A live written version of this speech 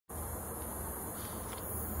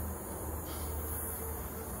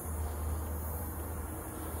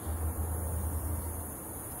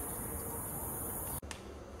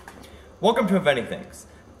Welcome to Inventing Things.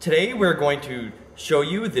 Today we're going to show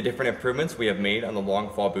you the different improvements we have made on the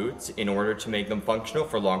long fall boots in order to make them functional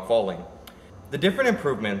for long falling. The different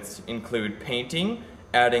improvements include painting,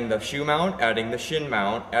 adding the shoe mount, adding the shin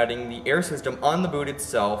mount, adding the air system on the boot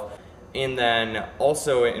itself, and then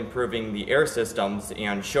also improving the air systems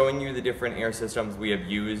and showing you the different air systems we have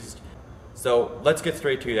used. So let's get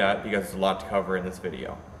straight to that because there's a lot to cover in this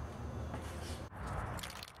video.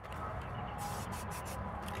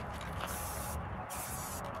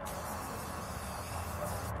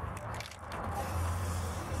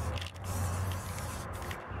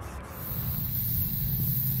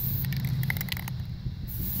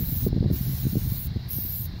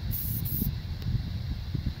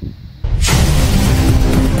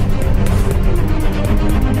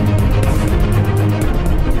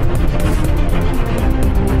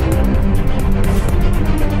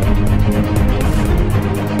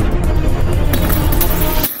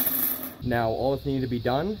 Now all that's needed to be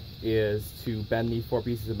done is to bend these 4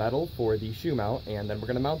 pieces of metal for the shoe mount, and then we're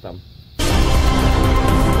going to mount them.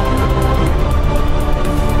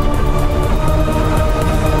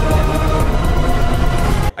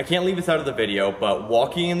 I can't leave this out of the video, but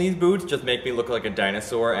walking in these boots just make me look like a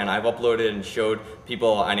dinosaur, and I've uploaded and showed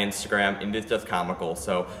people on Instagram, and it's just comical,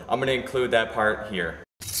 so I'm going to include that part here.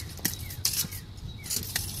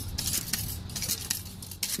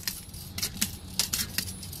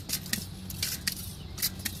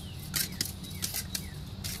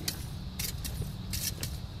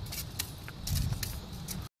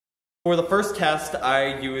 For the first test,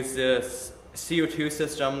 I used this CO2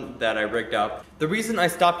 system that I rigged up. The reason I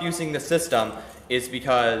stopped using the system is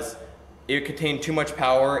because it contained too much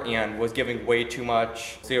power and was giving way too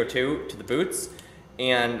much CO2 to the boots.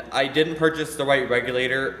 And I didn't purchase the right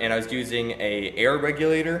regulator, and I was using an air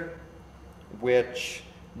regulator, which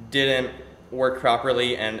didn't work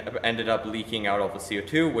properly and ended up leaking out all the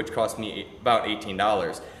CO2, which cost me about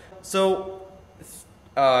 $18. So,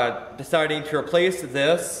 deciding to replace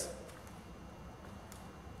this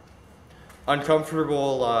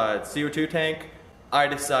uncomfortable CO2 tank, I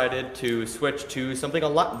decided to switch to something a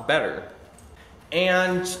lot better.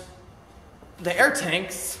 And the air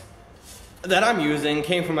tanks that I'm using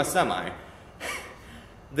came from a semi.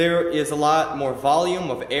 There is a lot more volume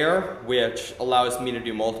of air, which allows me to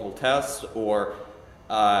do multiple tests or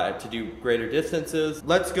to do greater distances.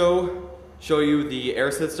 Let's go show you the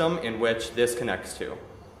air system in which this connects to.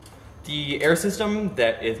 The air system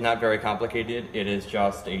that is not very complicated. It is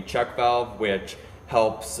just a check valve which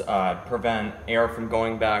helps prevent air from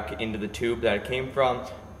going back into the tube that it came from,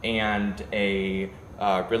 and a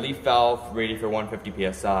relief valve rated for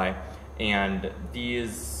 150 psi. And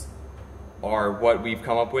these are what we've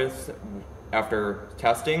come up with after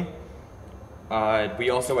testing. We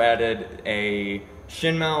also added a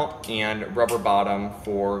shin mount and rubber bottom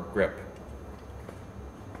for grip.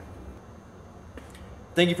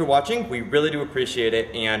 Thank you for watching. We really do appreciate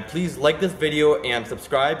it, and please like this video and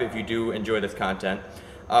subscribe if you do enjoy this content.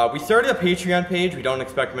 We started a Patreon page. We don't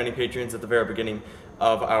expect many patrons at the very beginning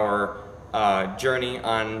of our journey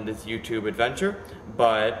on this YouTube adventure,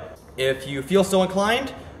 but if you feel so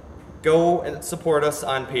inclined, go and support us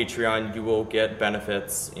on Patreon. You will get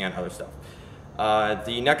benefits and other stuff.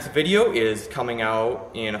 The next video is coming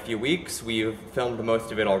out in a few weeks. We've filmed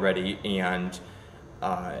most of it already, and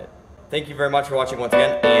thank you very much for watching once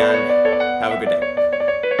again, and have a good day.